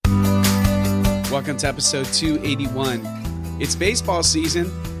Welcome to episode 281. It's baseball season,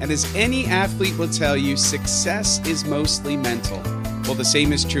 and as any athlete will tell you, success is mostly mental. Well, the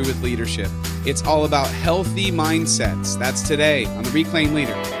same is true with leadership. It's all about healthy mindsets. That's today on the Reclaim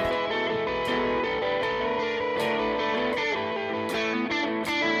Leader.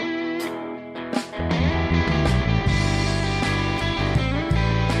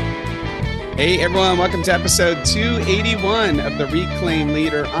 Hey everyone, welcome to episode 281 of the Reclaim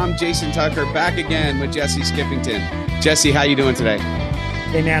Leader. I'm Jason Tucker, back again with Jesse Skippington. Jesse, how you doing today?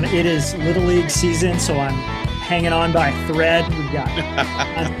 Hey man, it is Little League season, so I'm hanging on by a thread. We've got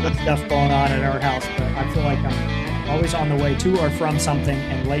tons of stuff going on at our house, but I feel like I'm always on the way to or from something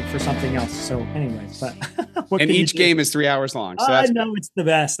and late for something else. So anyways, but and each game is 3 hours long. So I know it's the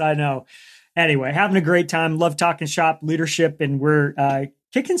best. I know. Anyway, having a great time. Love talking shop leadership, and we're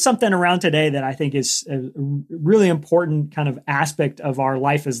kicking something around today that I think is a really important kind of aspect of our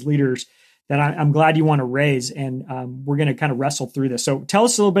life as leaders that I'm glad you want to raise. And we're going to kind of wrestle through this. So tell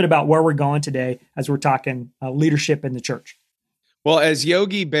us a little bit about where we're going today as we're talking leadership in the church. Well, as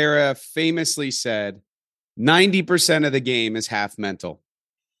Yogi Berra famously said, 90% of the game is half mental.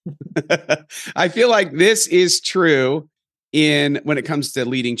 I feel like this is true when it comes to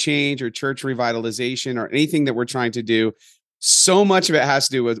leading change or church revitalization or anything that we're trying to do. So much of it has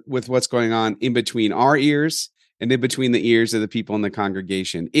to do with what's going on in between our ears and in between the ears of the people in the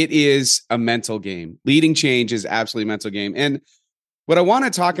congregation. It is a mental game. Leading change is absolutely a mental game. And what I want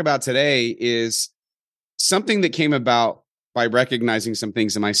to talk about today is something that came about by recognizing some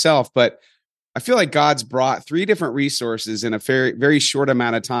things in myself, but I feel like God's brought 3 different resources in a very, very short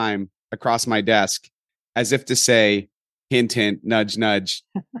amount of time across my desk, as if to say, hint, hint, nudge, nudge,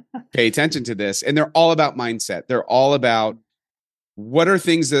 pay attention to this. And they're all about mindset. They're all about what are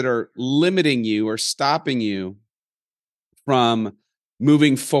things that are limiting you or stopping you from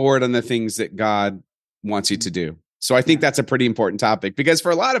moving forward on the things that God wants you to do. So I think that's a pretty important topic because for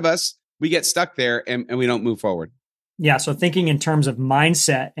a lot of us, we get stuck there and we don't move forward. Yeah. So thinking in terms of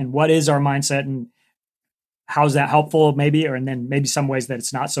mindset and what is our mindset and how's that helpful maybe, and then maybe some ways that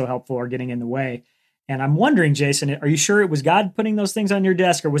it's not so helpful or getting in the way. And I'm wondering, Jason, are you sure it was God putting those things on your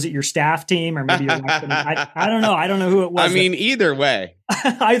desk, or was it your staff team, or maybe your wife? I don't know. I don't know who it was. I mean, either way.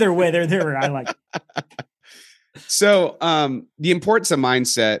 Either way, they're I like it. So the importance of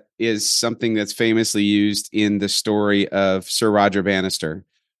mindset is something that's famously used in the story of Sir Roger Bannister.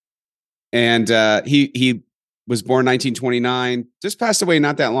 And he was born 1929, just passed away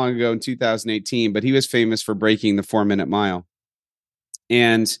not that long ago in 2018, but he was famous for breaking the 4-minute mile.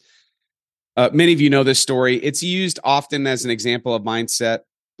 And many of you know this story. It's used often as an example of mindset,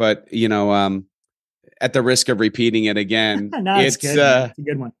 but at the risk of repeating it again, it's good. It's a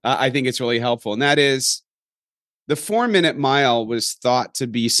good one. I think it's really helpful. And that is the 4-minute mile was thought to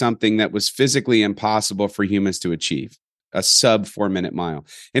be something that was physically impossible for humans to achieve, a sub 4-minute mile.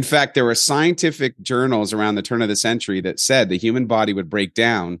 In fact, there were scientific journals around the turn of the century that said the human body would break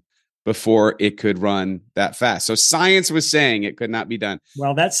down before it could run that fast. So science was saying it could not be done.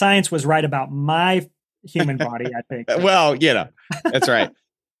 Well, that science was right about my human body, I think. Well, that's right.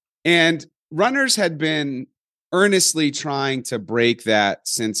 And runners had been earnestly trying to break that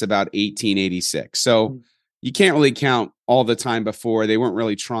since about 1886. So you can't really count all the time before. They weren't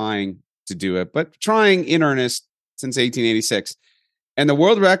really trying to do it, but trying in earnest since 1886. And the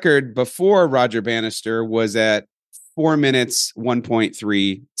world record before Roger Bannister was at 4 minutes,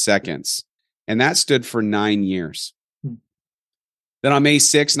 1.3 seconds. And that stood for 9 years. Then on May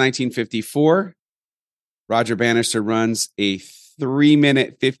 6, 1954, Roger Bannister runs a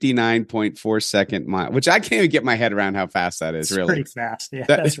 3-minute, 59.4 second mile, which I can't even get my head around how fast that is. It's really pretty fast. Yeah,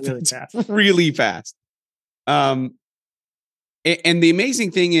 that's really fast. Really fast. And the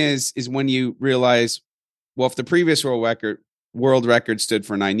amazing thing is when you realize, well, if the previous world record stood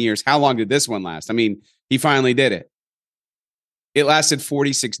for 9 years, how long did this one last? I mean, he finally did it. It lasted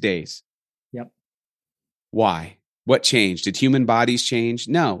 46 days. Yep. Why? What changed? Did human bodies change?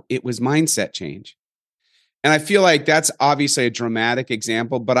 No, it was mindset change. And I feel like that's obviously a dramatic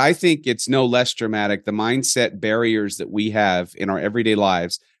example, but I think it's no less dramatic, the mindset barriers that we have in our everyday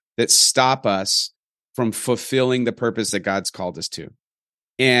lives that stop us from fulfilling the purpose that God's called us to.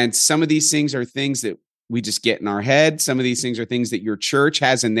 And some of these things are things that we just get in our head. Some of these things are things that your church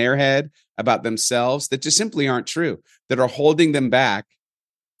has in their head about themselves that just simply aren't true, that are holding them back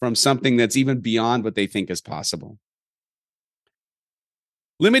from something that's even beyond what they think is possible.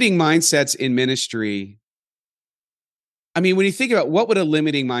 Limiting mindsets in ministry. I mean, when you think about what would a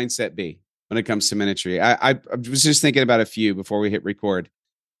limiting mindset be when it comes to ministry, I was just thinking about a few before we hit record.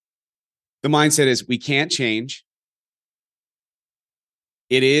 The mindset is we can't change.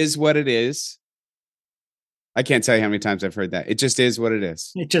 It is what it is. I can't tell you how many times I've heard that. It just is what it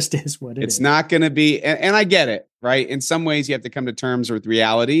is. It just is what it is. It's not going to be, and I get it, right? In some ways, you have to come to terms with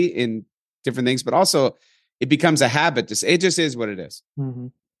reality in different things, but also it becomes a habit to say, it just is what it is. Mm-hmm.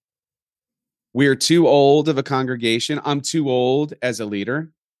 We're too old of a congregation. I'm too old as a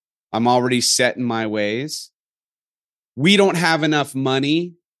leader. I'm already set in my ways. We don't have enough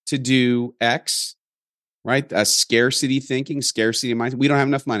money to do X, right? A scarcity thinking, scarcity mindset. We don't have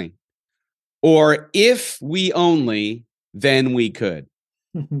enough money. Or if we only, then we could.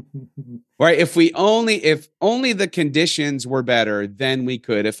 Right? If only the conditions were better, then we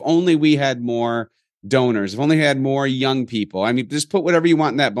could. If only we had more donors, if only we had more young people. I mean, just put whatever you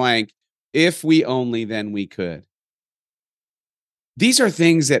want in that blank. If we only, then we could. These are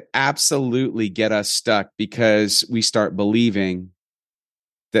things that absolutely get us stuck because we start believing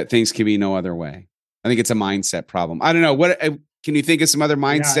that things can be no other way. I think it's a mindset problem. I don't know. What can you think of some other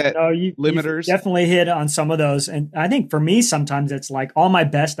mindset limiters? You definitely hit on some of those. And I think for me, sometimes it's like all my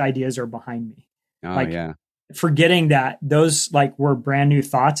best ideas are behind me. Oh, like, yeah. Forgetting that those like were brand new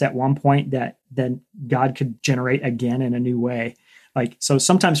thoughts at one point that then God could generate again in a new way. Like, so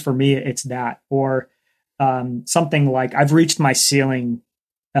sometimes for me, it's that, or something like I've reached my ceiling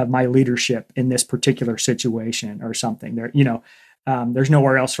of my leadership in this particular situation or something there, there's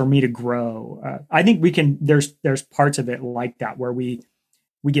nowhere else for me to grow. I think there's parts of it like that where we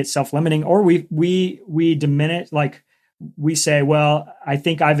get self-limiting, or we diminish, like we say, well, I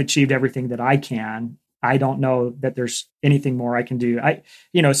think I've achieved everything that I can. I don't know that there's anything more I can do.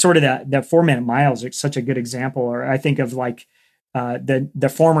 Sort of that 4-minute miles is such a good example. Or I think of like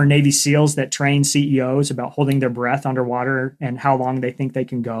the former Navy SEALs that train CEOs about holding their breath underwater and how long they think they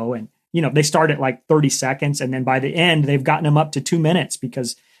can go. And, they start at like 30 seconds. And then by the end, they've gotten them up to 2 minutes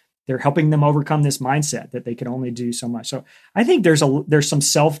because they're helping them overcome this mindset that they can only do so much. So I think there's some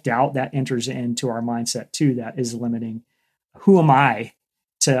self-doubt that enters into our mindset too, that is limiting. Who am I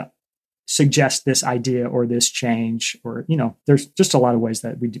to suggest this idea or this change? Or, there's just a lot of ways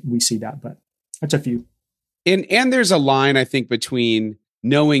that we see that, but that's a few. And there's a line, I think, between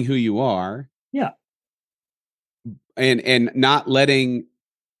knowing who you are, yeah, and not letting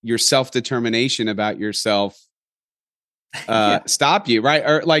your self-determination about yourself stop you, right?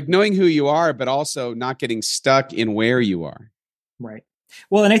 Or like knowing who you are, but also not getting stuck in where you are. Right.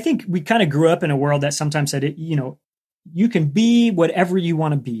 Well, and I think we kind of grew up in a world that sometimes said, you can be whatever you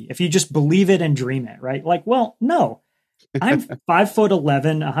want to be if you just believe it and dream it, right? Like, well, no. I'm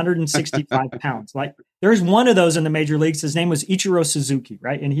 5'11", 165 pounds. Like, there's one of those in the major leagues. His name was Ichiro Suzuki,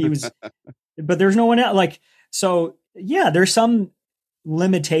 right? And he was, but there's no one else. Like, so yeah, there's some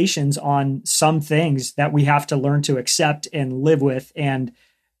limitations on some things that we have to learn to accept and live with. And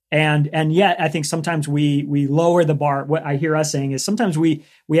yet I think sometimes we lower the bar. What I hear us saying is sometimes we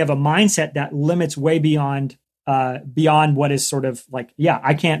have a mindset that limits way beyond what is sort of like,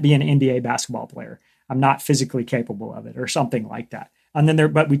 I can't be an NBA basketball player. I'm not physically capable of it, or something like that. And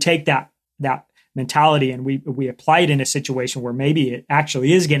then but we take that mentality and we apply it in a situation where maybe it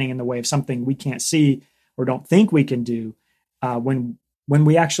actually is getting in the way of something we can't see or don't think we can do, when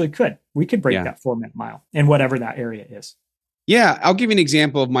we actually could. We could break that 4-minute mile in whatever that area is. Yeah, I'll give you an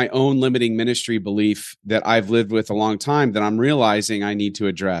example of my own limiting ministry belief that I've lived with a long time that I'm realizing I need to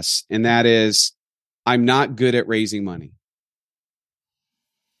address. And that is, I'm not good at raising money.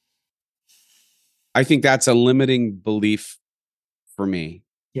 I think that's a limiting belief for me.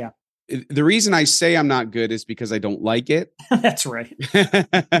 Yeah. The reason I say I'm not good is because I don't like it. That's right.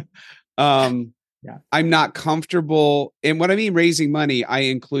 I'm not comfortable. And what I mean raising money, I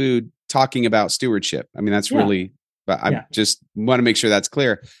include talking about stewardship. I mean, that's really, but I just want to make sure that's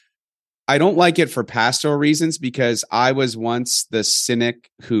clear. I don't like it for pastoral reasons because I was once the cynic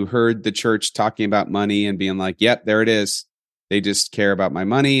who heard the church talking about money and being like, yep, there it is. They just care about my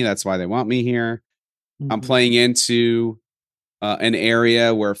money. That's why they want me here. Mm-hmm. I'm playing into an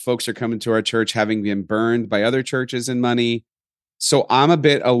area where folks are coming to our church having been burned by other churches and money. So I'm a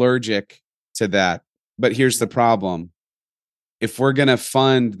bit allergic to that. But here's the problem. If we're going to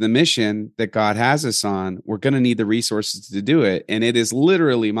fund the mission that God has us on, we're going to need the resources to do it. And it is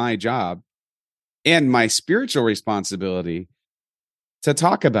literally my job and my spiritual responsibility to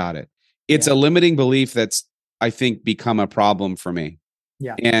talk about it. It's a limiting belief that's, I think, become a problem for me.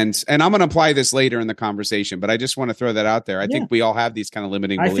 Yeah. And I'm going to apply this later in the conversation, but I just want to throw that out there. I think we all have these kind of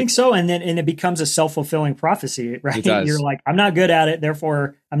limiting beliefs. I think so. And it becomes a self-fulfilling prophecy, right? It does. You're like, I'm not good at it,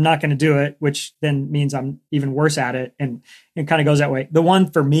 therefore I'm not going to do it, which then means I'm even worse at it. And it kind of goes that way. The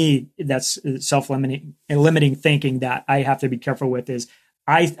one for me that's self-limiting and limiting thinking that I have to be careful with is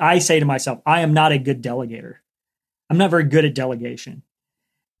I say to myself, I am not a good delegator. I'm not very good at delegation.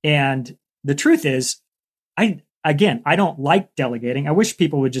 And the truth is, I don't like delegating. I wish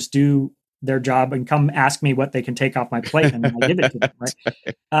people would just do their job and come ask me what they can take off my plate, and then I give it to them,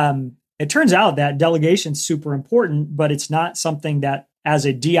 right? It turns out that delegation is super important, but it's not something that as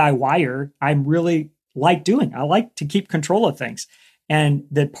a DIYer, I'm really like doing. I like to keep control of things. And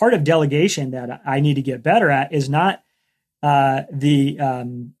the part of delegation that I need to get better at is not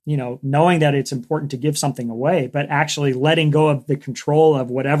knowing that it's important to give something away, but actually letting go of the control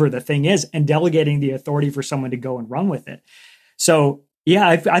of whatever the thing is and delegating the authority for someone to go and run with it. So yeah,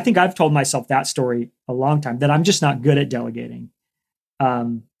 I think I've told myself that story a long time, that I'm just not good at delegating.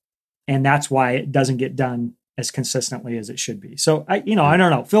 And that's why it doesn't get done as consistently as it should be. So I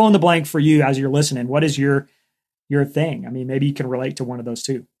don't know, fill in the blank for you as you're listening. What is your thing? I mean, maybe you can relate to one of those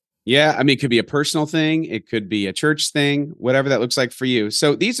too. Yeah. I mean, it could be a personal thing. It could be a church thing, whatever that looks like for you.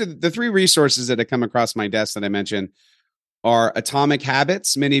 So these are the three resources that have come across my desk that I mentioned are Atomic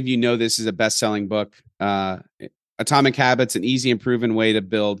Habits. Many of you know this is a best-selling book. Atomic Habits, an easy and proven way to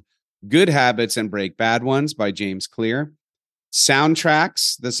build good habits and break bad ones by James Clear.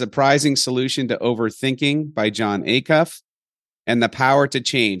 Soundtracks, The Surprising Solution to Overthinking by Jon Acuff. And The Power to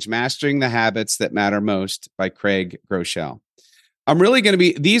Change, Mastering the Habits That Matter Most by Craig Groeschel. I'm really going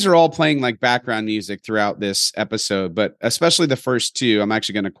to these are all playing like background music throughout this episode, but especially the first two, I'm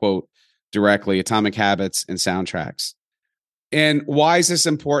actually going to quote directly: Atomic Habits and Soundtracks. And why is this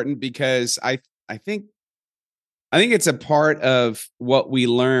important? Because I think it's a part of what we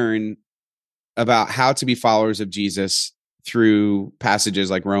learn about how to be followers of Jesus through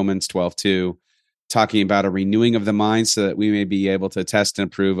passages like Romans 12:2, talking about a renewing of the mind so that we may be able to test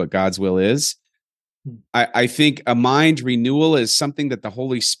and prove what God's will is. I think a mind renewal is something that the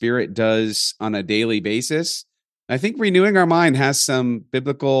Holy Spirit does on a daily basis. I think renewing our mind has some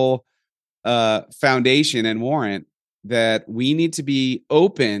biblical foundation and warrant that we need to be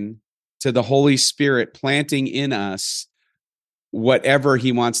open to the Holy Spirit planting in us whatever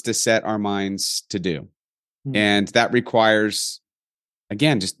he wants to set our minds to do. And that requires,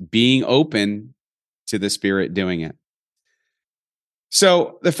 again, just being open to the Spirit doing it.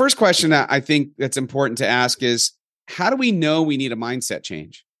 So the first question that I think that's important to ask is, how do we know we need a mindset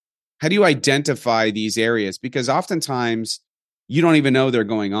change? How do you identify these areas? Because oftentimes you don't even know they're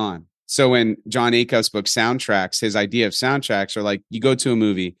going on. So in Jon Acuff's book, Soundtracks, his idea of soundtracks are like, you go to a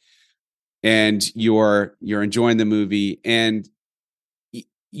movie and you're enjoying the movie and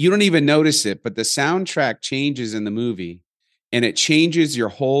you don't even notice it, but the soundtrack changes in the movie and it changes your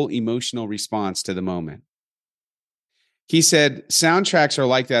whole emotional response to the moment. He said, soundtracks are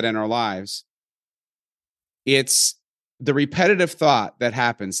like that in our lives. It's the repetitive thought that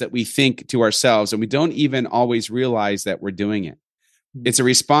happens that we think to ourselves and we don't even always realize that we're doing it. It's a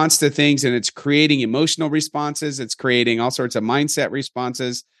response to things and it's creating emotional responses. It's creating all sorts of mindset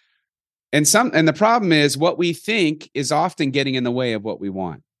responses. And the problem is what we think is often getting in the way of what we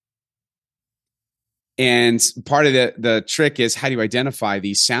want. And part of the trick is, how do you identify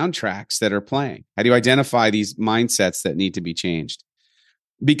these soundtracks that are playing? How do you identify these mindsets that need to be changed?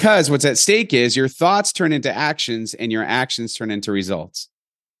 Because what's at stake is your thoughts turn into actions and your actions turn into results.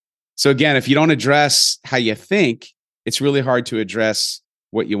 So again, if you don't address how you think, it's really hard to address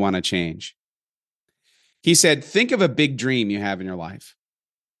what you want to change. He said, think of a big dream you have in your life.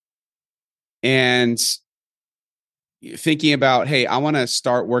 And thinking about, hey, I want to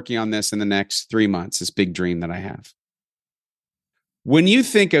start working on this in the next 3 months, this big dream that I have. When you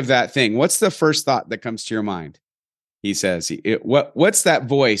think of that thing, what's the first thought that comes to your mind? He says, what's that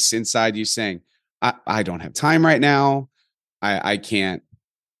voice inside you saying, I don't have time right now. I can't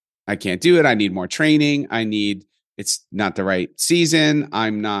do it. I need more training. It's not the right season.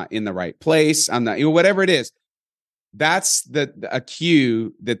 I'm not in the right place. I'm not, whatever it is. That's a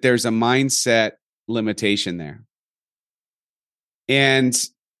cue that there's a mindset limitation there. And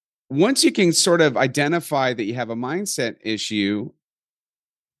once you can sort of identify that you have a mindset issue,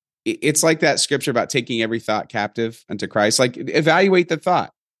 it's like that scripture about taking every thought captive unto Christ. Like, evaluate the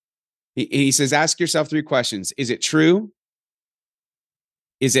thought. He says, ask yourself 3 questions. Is it true?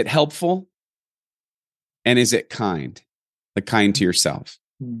 Is it helpful? And is it kind? Like, kind to yourself.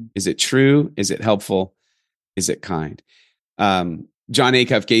 Is it true? Is it helpful? Is it kind? Jon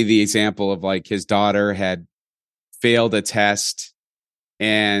Acuff gave the example of like his daughter had failed a test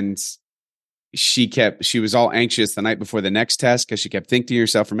and she was all anxious the night before the next test because she kept thinking to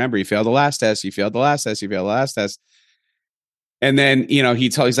herself, remember, you failed the last test, you failed the last test, you failed the last test. And then,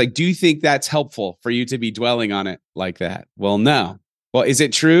 he's like, do you think that's helpful for you to be dwelling on it like that? Well, no. Well, is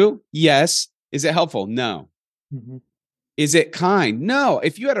it true? Yes. Is it helpful? No. Mm-hmm. Is it kind? No.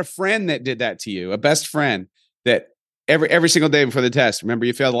 If you had a friend that did that to you, a best friend that every single day before the test. Remember,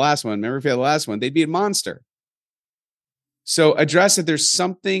 you failed the last one. Remember, you failed the last one. They'd be a monster. So address that there's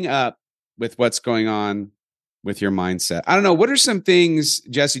something up with what's going on with your mindset. I don't know. What are some things,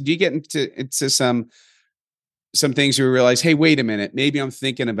 Jesse? Do you get into some things you realize, hey, wait a minute, maybe I'm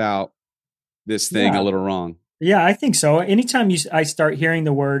thinking about this thing a little wrong? Yeah, I think so. Anytime I start hearing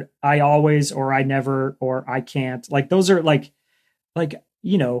the word "I always" or "I never" or "I can't," like those are like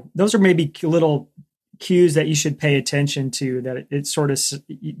those are maybe little cues that you should pay attention to. That it's sort of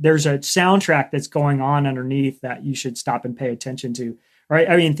there's a soundtrack that's going on underneath that you should stop and pay attention to. Right?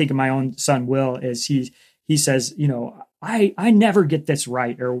 I mean, think of my own son Will. Is he says, I never get this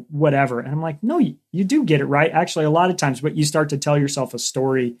right or whatever, and I'm like, no, you do get it right actually a lot of times, but you start to tell yourself a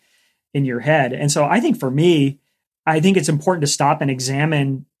story in your head. And so I think for me, I think it's important to stop and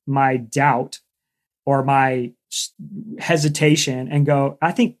examine my doubt or my hesitation and go,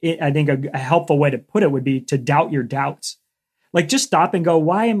 I think a helpful way to put it would be to doubt your doubts. Like just stop and go,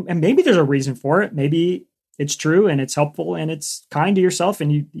 why? And maybe there's a reason for it. Maybe it's true and it's helpful and it's kind to yourself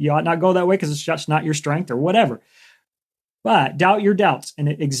and you ought not go that way because it's just not your strength or whatever. But doubt your doubts and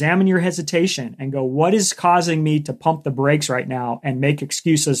examine your hesitation and go, what is causing me to pump the brakes right now and make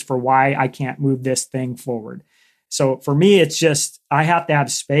excuses for why I can't move this thing forward? So for me, it's just, I have to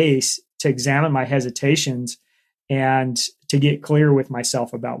have space to examine my hesitations and to get clear with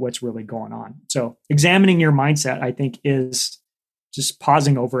myself about what's really going on. So examining your mindset, I think, is just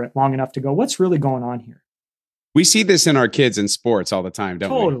pausing over it long enough to go, what's really going on here? We see this in our kids in sports all the time,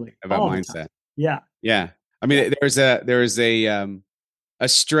 don't we? Totally. About mindset. Yeah. Yeah. I mean, there's a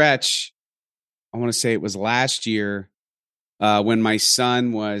stretch. I want to say it was last year when my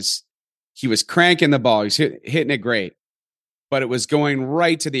son was cranking the ball. He's hitting it great, but it was going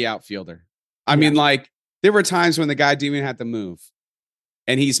right to the outfielder. I mean, like there were times when the guy didn't even have to move,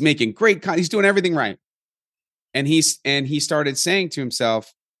 and he's making he's doing everything right, and he started saying to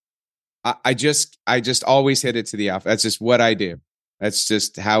himself, I just always hit it to the outfield. That's just what I do. That's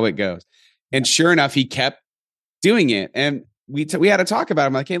just how it goes. And sure enough, he kept doing it. And we had to talk about it.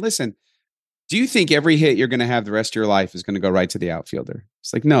 I'm like, hey, listen, do you think every hit you're going to have the rest of your life is going to go right to the outfielder?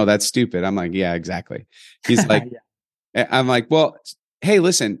 It's like, no, that's stupid. I'm like, yeah, exactly. He's like, I'm like, well, hey,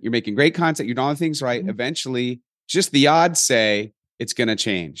 listen, you're making great contact. You're doing things right. Eventually, just the odds say it's going to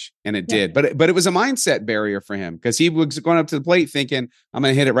change. And it did. But it was a mindset barrier for him because he was going up to the plate thinking, I'm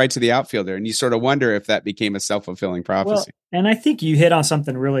going to hit it right to the outfielder. And you sort of wonder if that became a self-fulfilling prophecy. Well, and I think you hit on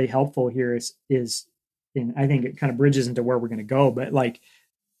something really helpful here is and I think it kind of bridges into where we're going to go, but like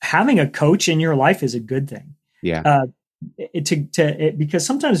having a coach in your life is a good thing. Yeah. Because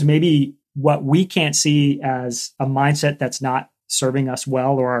sometimes maybe what we can't see as a mindset that's not serving us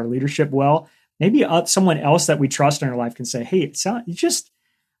well or our leadership well, maybe someone else that we trust in our life can say, hey, I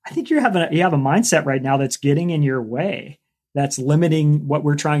think you have a mindset right now that's getting in your way, that's limiting what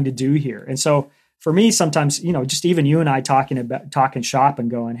we're trying to do here. And so for me, sometimes, just even you and I talking shop and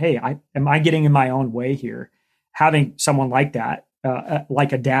going, hey, am I getting in my own way here? Having someone like that,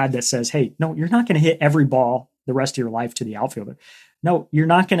 like a dad that says, hey, no, you're not going to hit every ball the rest of your life to the outfielder. No, you're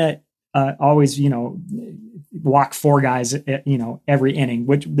not going to always, walk four guys at, every inning,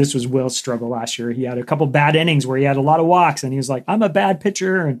 which this was Will's struggle last year. He had a couple bad innings where he had a lot of walks and he was like, I'm a bad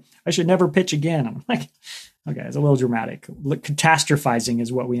pitcher and I should never pitch again. I'm like, okay, it's a little dramatic. Catastrophizing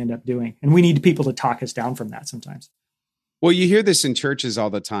is what we end up doing. And we need people to talk us down from that sometimes. Well, you hear this in churches all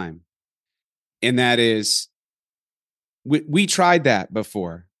the time. And that is, we tried that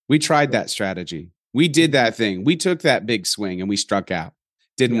before. We tried that strategy. We did that thing. We took that big swing and we struck out.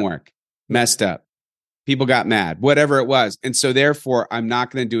 Didn't work. Messed up. People got mad, whatever it was. And so therefore, I'm not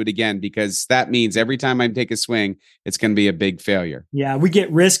going to do it again because that means every time I take a swing, it's going to be a big failure. Yeah, we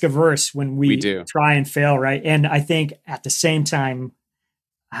get risk averse when we do. Try and fail, right? And I think at the same time,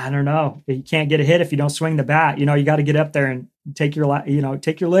 I don't know, you can't get a hit if you don't swing the bat. You got to get up there and take your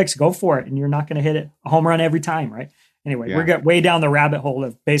licks, go for it. And you're not going to hit it a home run every time, right? Anyway, we're getting way down the rabbit hole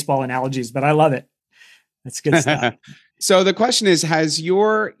of baseball analogies, but I love it. That's good stuff. So the question is, has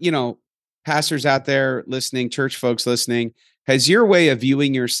your, pastors out there listening, church folks listening, has your way of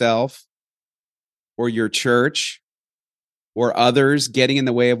viewing yourself or your church or others getting in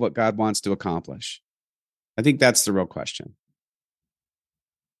the way of what God wants to accomplish? I think that's the real question.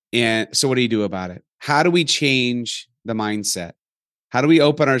 And so what do you do about it? How do we change the mindset? How do we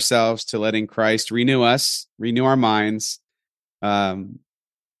open ourselves to letting Christ renew us, renew our minds? And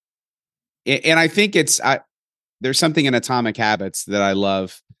I think there's something in Atomic Habits that I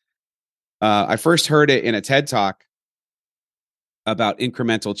love. I first heard it in a TED Talk about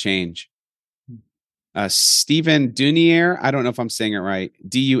incremental change. Stephen Dunier, I don't know if I'm saying it right,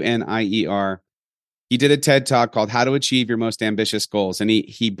 Dunier. He did a TED talk called How to Achieve Your Most Ambitious Goals. And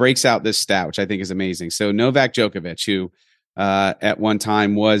he breaks out this stat, which I think is amazing. So Novak Djokovic, who at one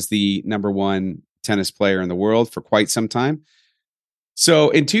time was the number one tennis player in the world for quite some time. So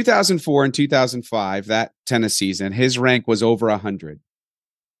in 2004 and 2005, that tennis season, his rank was over 100.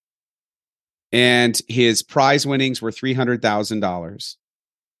 And his prize winnings were $300,000.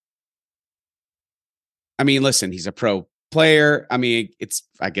 I mean, listen, he's a pro player. I mean, it's,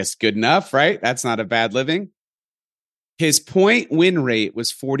 I guess, good enough, right? That's not a bad living. His point win rate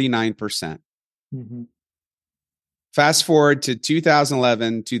was 49%. Mm-hmm. Fast forward to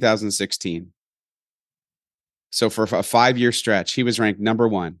 2011, 2016. So for a 5-year stretch, he was ranked number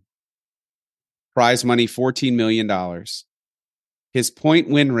one. Prize money, $14 million. His point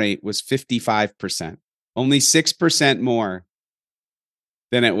win rate was 55%, only 6% more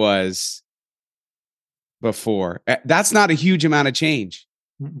than it was before. That's not a huge amount of change,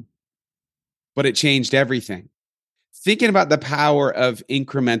 but it changed everything. Thinking about the power of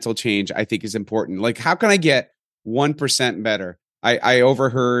incremental change, I think is important. Like, how can I get 1% better? I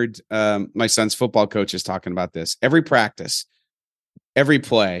overheard my son's football coaches talking about this. Every practice, every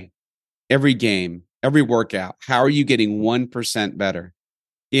play, every game, every workout. How are you getting 1% better?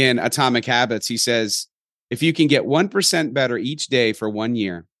 In Atomic Habits, he says, if you can get 1% better each day for 1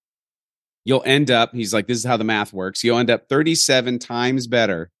 year, you'll end up, he's like, this is how the math works. You'll end up 37 times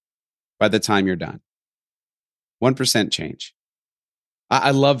better by the time you're done. 1% change. I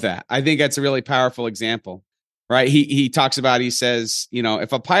love that. I think that's a really powerful example, right? He talks about, he says, you know,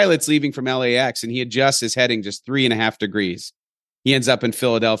 if a pilot's leaving from LAX and he adjusts his heading just 3.5 degrees, he ends up in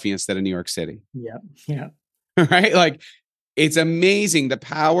Philadelphia instead of New York City. Yeah. Yeah. Right? Like, it's amazing. The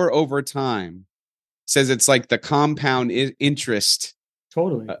power over time says it's like the compound interest.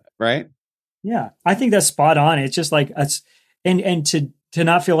 Totally. Right? Yeah. I think that's spot on. It's just like us, and to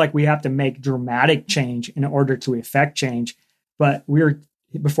not feel like we have to make dramatic change in order to effect change. But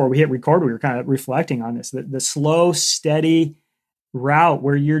before we hit record, we were kind of reflecting on this, the slow, steady route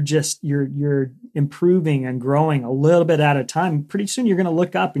where you're improving and growing a little bit at a time. Pretty soon you're going to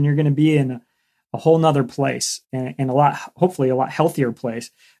look up and you're going to be in a whole nother place, and hopefully a lot healthier place.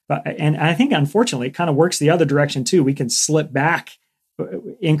 And I think, unfortunately, it kind of works the other direction too. We can slip back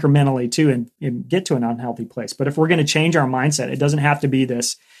incrementally too and get to an unhealthy place. But if we're going to change our mindset, it doesn't have to be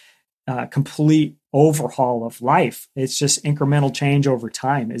this complete overhaul of life. It's just incremental change over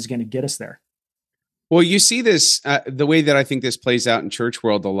time is going to get us there. Well, you see this, the way that I think this plays out in church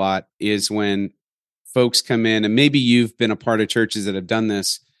world a lot is when folks come in, and maybe you've been a part of churches that have done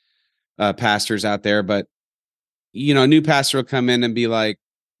this, pastors out there, but you know, a new pastor will come in and be like,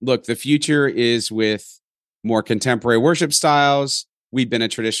 look, the future is with more contemporary worship styles. We've been a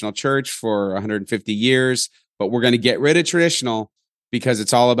traditional church for 150 years, but we're going to get rid of traditional because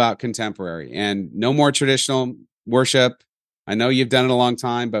it's all about contemporary and no more traditional worship. I know you've done it a long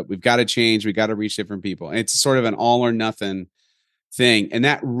time, but we've got to change. We've got to reach different people. And it's sort of an all or nothing thing. And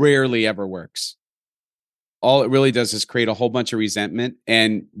that rarely ever works. All it really does is create a whole bunch of resentment.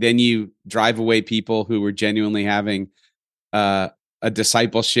 And then you drive away people who were genuinely having a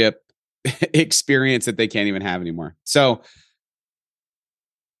discipleship experience that they can't even have anymore. So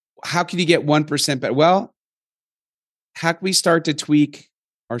how can you get 1% better? Well, how can we start to tweak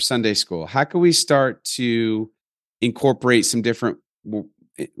our Sunday school? How can we start to incorporate some different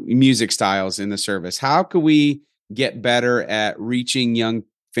music styles in the service? How can we get better at reaching young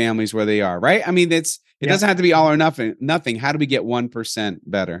families where they are? Right? I mean, it doesn't have to be all or nothing. How do we get 1%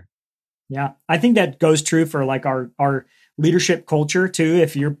 better? Yeah, I think that goes true for like our leadership culture too.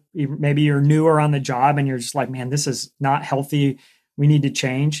 If maybe you're newer on the job and you're just like, man, this is not healthy, we need to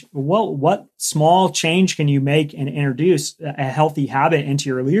change. Well, what small change can you make and introduce a healthy habit into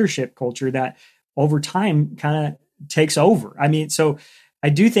your leadership culture that over time kind of takes over? I mean, so I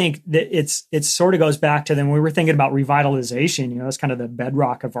do think that it sort of goes back to then we were thinking about revitalization. You know, that's kind of the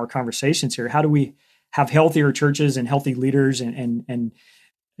bedrock of our conversations here. How do we have healthier churches and healthy leaders and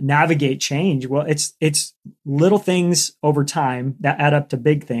navigate change? Well, it's little things over time that add up to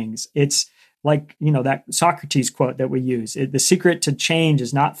big things. It's like, you know, that Socrates quote that we use. The secret to change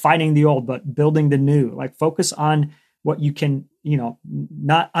is not fighting the old, but building the new. Like, focus on what you can, you know,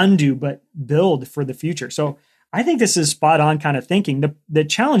 not undo, but build for the future. So I think this is spot on kind of thinking. The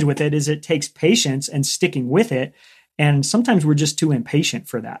challenge with it is it takes patience and sticking with it. And sometimes we're just too impatient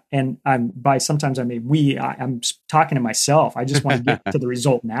for that. And sometimes I mean, I'm talking to myself. I just want to get to the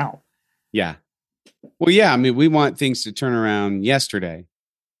result now. Yeah. Well, yeah. I mean, we want things to turn around yesterday.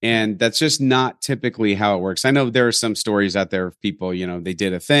 And that's just not typically how it works. I know there are some stories out there of people, you know, they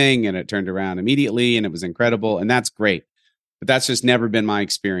did a thing and it turned around immediately and it was incredible. And that's great. But that's just never been my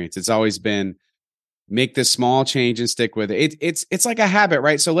experience. It's always been make this small change and stick with it. It's like a habit,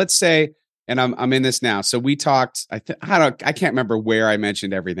 right? So let's say, and I'm in this now. So we talked. I can't remember where I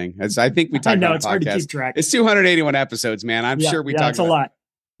mentioned everything. I think we talked. I know about it's hard to keep track. It's 281 episodes, man. I'm sure we talked. It's a lot.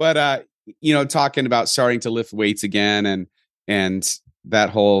 But talking about starting to lift weights again, and that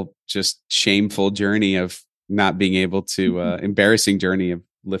whole just shameful journey of not being able to, embarrassing journey of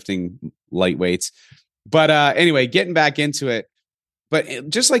lifting light weights. But anyway, getting back into it. But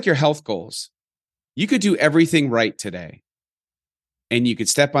just like your health goals, you could do everything right today, and you could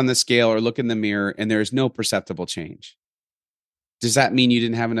step on the scale or look in the mirror and there's no perceptible change. Does that mean you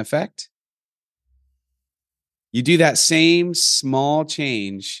didn't have an effect? You do that same small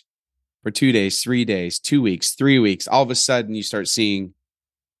change for 2 days, 3 days, 2 weeks, 3 weeks, all of a sudden you start seeing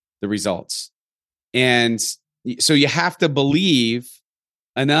the results. And so you have to believe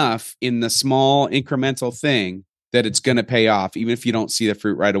enough in the small incremental thing that it's going to pay off, even if you don't see the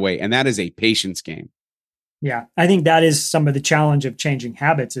fruit right away. And that is a patience game. Yeah, I think that is some of the challenge of changing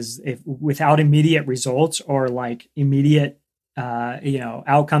habits is if without immediate results or like immediate,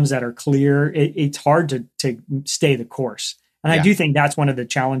 outcomes that are clear, it's hard to stay the course. And I do think that's one of the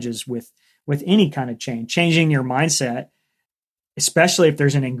challenges with any kind of change, changing your mindset, especially if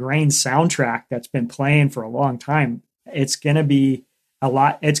there's an ingrained soundtrack that's been playing for a long time. It's going to be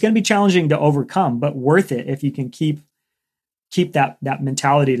it's going to be challenging to overcome, but worth it if you can keep that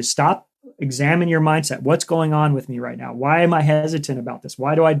mentality to stop, examine your mindset. What's going on with me right now? Why am I hesitant about this?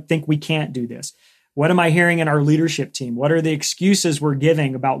 Why do I think we can't do this? What am I hearing in our leadership team? What are the excuses we're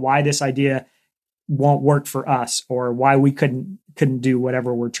giving about why this idea won't work for us or why we couldn't do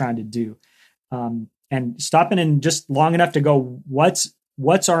whatever we're trying to do? And stopping and just long enough to go, what's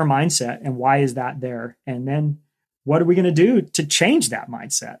our mindset and why is that there? And then what are we going to do to change that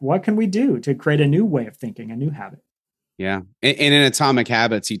mindset? What can we do to create a new way of thinking, a new habit? Yeah. And in Atomic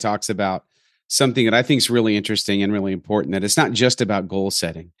Habits, he talks about something that I think is really interesting and really important, that it's not just about goal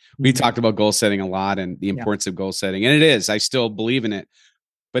setting. Mm-hmm. We talked about goal setting a lot and the importance of goal setting. And it is, I still believe in it.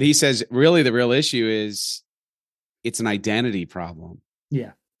 But he says, really, the real issue is it's an identity problem.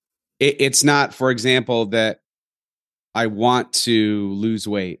 Yeah. It's not, for example, that I want to lose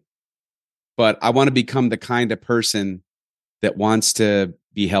weight, but I want to become the kind of person that wants to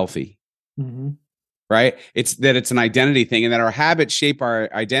be healthy. Mm-hmm. Right? It's an identity thing, and that our habits shape our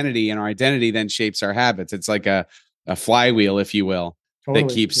identity, and our identity then shapes our habits. It's like a flywheel, if you will, that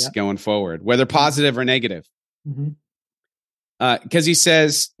keeps going forward, whether positive or negative. Mm-hmm. Because he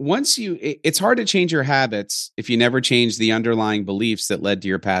says, it's hard to change your habits if you never change the underlying beliefs that led to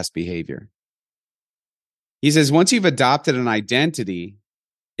your past behavior. He says, once you've adopted an identity,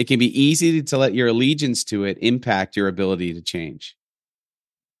 it can be easy to let your allegiance to it impact your ability to change.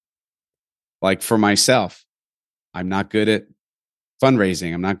 Like for myself, I'm not good at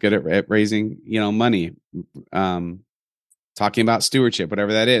fundraising. I'm not good at raising, money, talking about stewardship,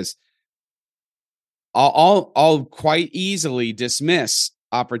 whatever that is. I'll quite easily dismiss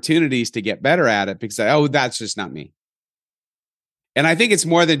opportunities to get better at it because that's just not me. And I think it's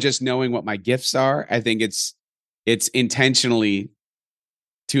more than just knowing what my gifts are. I think it's intentionally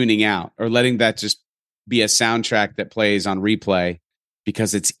tuning out or letting that just be a soundtrack that plays on replay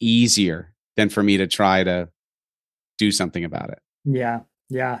because it's easier than for me to try to do something about it. Yeah.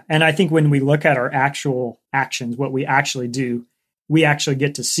 Yeah. And I think when we look at our actual actions, what we actually do, we actually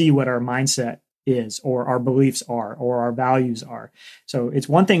get to see what our mindset is or our beliefs are or our values are. So it's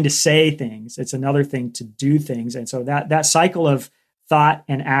one thing to say things. It's another thing to do things. And so that cycle of thought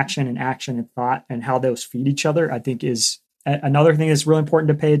and action and thought and how those feed each other, I think is another thing that's really important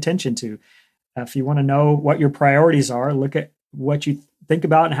to pay attention to. If you want to know what your priorities are, look at what you think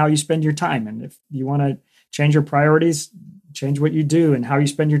about and how you spend your time. And if you want to change your priorities, change what you do and how you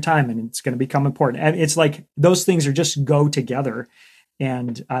spend your time, and it's going to become important. And it's like those things are just go together.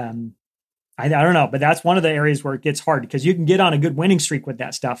 And I don't know, but that's one of the areas where it gets hard because you can get on a good winning streak with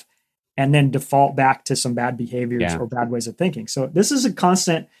that stuff and then default back to some bad behaviors or bad ways of thinking. So this is a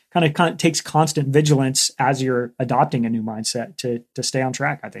constant kind of takes constant vigilance as you're adopting a new mindset to stay on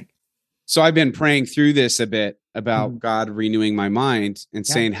track, I think. So I've been praying through this a bit about God renewing my mind and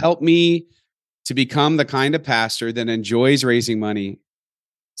saying, help me to become the kind of pastor that enjoys raising money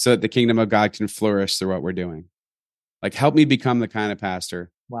so that the kingdom of God can flourish through what we're doing. Like, help me become the kind of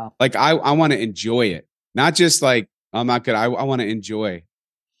pastor. Wow. Like, I want to enjoy it. Not just like, I'm not good. I want to enjoy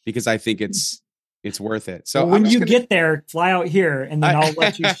because I think it's worth it. So when you get there, fly out here and then I'll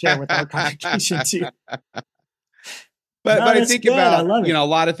let you share with our congregation too. But I think about, a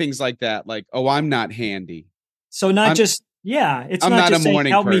lot of things like that. Like, I'm not handy. So it's not just saying,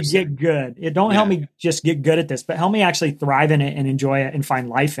 help me get good. Don't help me just get good at this, but help me actually thrive in it and enjoy it and find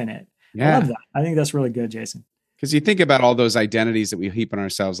life in it. I love Yeah. that. I think that's really good, Jason. Because you think about all those identities that we heap on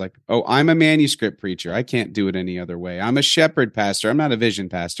ourselves, like, oh, I'm a manuscript preacher. I can't do it any other way. I'm a shepherd pastor. I'm not a vision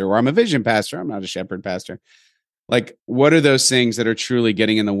pastor. Or I'm a vision pastor. I'm not a shepherd pastor. Like, what are those things that are truly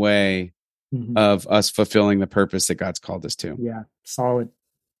getting in the way of us fulfilling the purpose that God's called us to? Yeah, solid.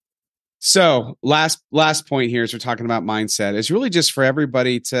 So last point here, as we're talking about mindset, is really just for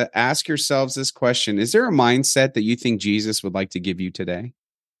everybody to ask yourselves this question. Is there a mindset that you think Jesus would like to give you today?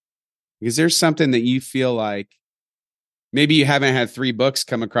 Is there something that you feel like maybe you haven't had 3 books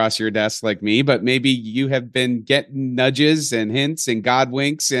come across your desk like me, but maybe you have been getting nudges and hints and God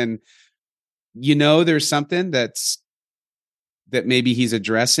winks, and there's something that maybe he's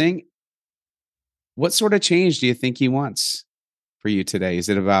addressing. What sort of change do you think he wants for you today?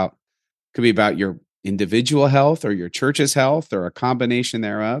 Could be about your individual health or your church's health or a combination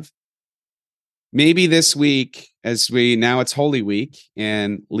thereof? Maybe this week, now it's Holy Week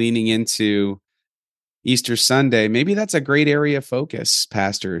and leaning into Easter Sunday, maybe that's a great area of focus,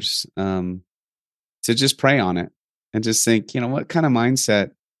 pastors, to just pray on it and just think, what kind of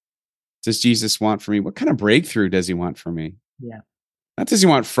mindset does Jesus want for me? What kind of breakthrough does he want for me? Yeah. Not does he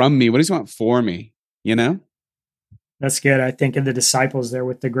want from me? What does he want for me? That's good. I think of the disciples there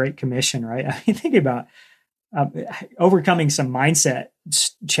with the Great Commission, right? I mean, think about overcoming some mindset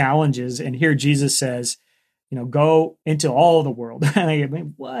challenges. And here Jesus says, go into all the world. I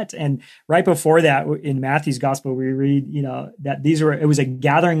mean, what? And right before that, in Matthew's gospel, we read, that it was a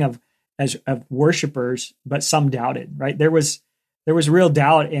gathering of worshipers, but some doubted, right? There was real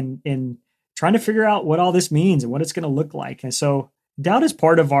doubt in trying to figure out what all this means and what it's going to look like. And so doubt is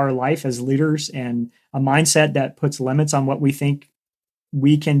part of our life as leaders, and a mindset that puts limits on what we think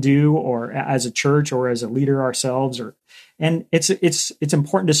we can do, or as a church or as a leader ourselves. And it's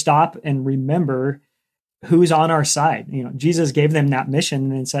important to stop and remember who's on our side. Jesus gave them that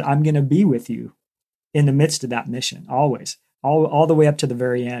mission and said, I'm going to be with you in the midst of that mission, always, all the way up to the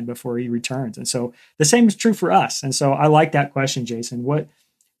very end before he returns. And so the same is true for us. And so I like that question, Jason. What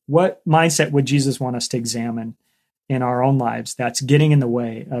mindset would Jesus want us to examine in our own lives that's getting in the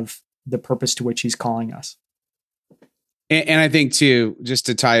way of the purpose to which he's calling us? And I think too, just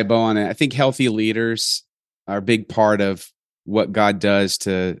to tie a bow on it, I think healthy leaders are a big part of what God does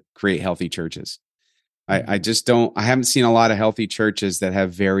to create healthy churches. I haven't seen a lot of healthy churches that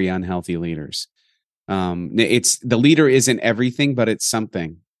have very unhealthy leaders. The leader isn't everything, but it's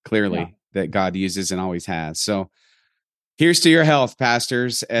something clearly that God uses and always has. So here's to your health,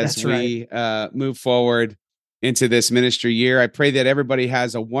 pastors, as we move forward into this ministry year. I pray that everybody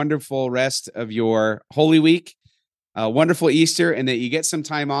has a wonderful rest of your Holy Week, a wonderful Easter, and that you get some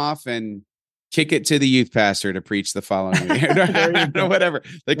time off and kick it to the youth pastor to preach the following week. Whatever.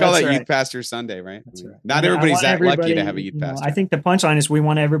 They call that Youth Pastor Sunday, right? That's right. Not everybody's that lucky to have a youth pastor. I think the punchline is we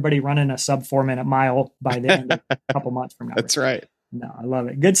want everybody running a sub 4-minute mile by the end of a couple months from now. That's right. No, I love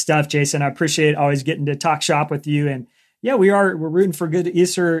it. Good stuff, Jason. I appreciate always getting to talk shop with you. And yeah, we're rooting for good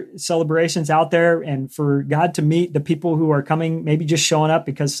Easter celebrations out there, and for God to meet the people who are coming, maybe just showing up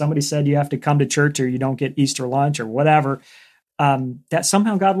because somebody said you have to come to church or you don't get Easter lunch or whatever. That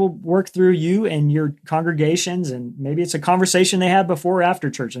somehow God will work through you and your congregations, and maybe it's a conversation they had before or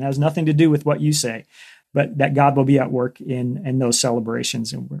after church and has nothing to do with what you say, but that God will be at work in those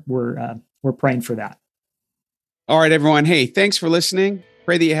celebrations, and we're praying for that. All right, everyone. Hey, thanks for listening.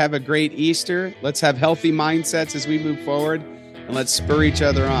 Pray that you have a great Easter. Let's have healthy mindsets as we move forward, and let's spur each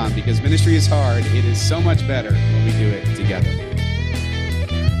other on, because ministry is hard. It is so much better when we do it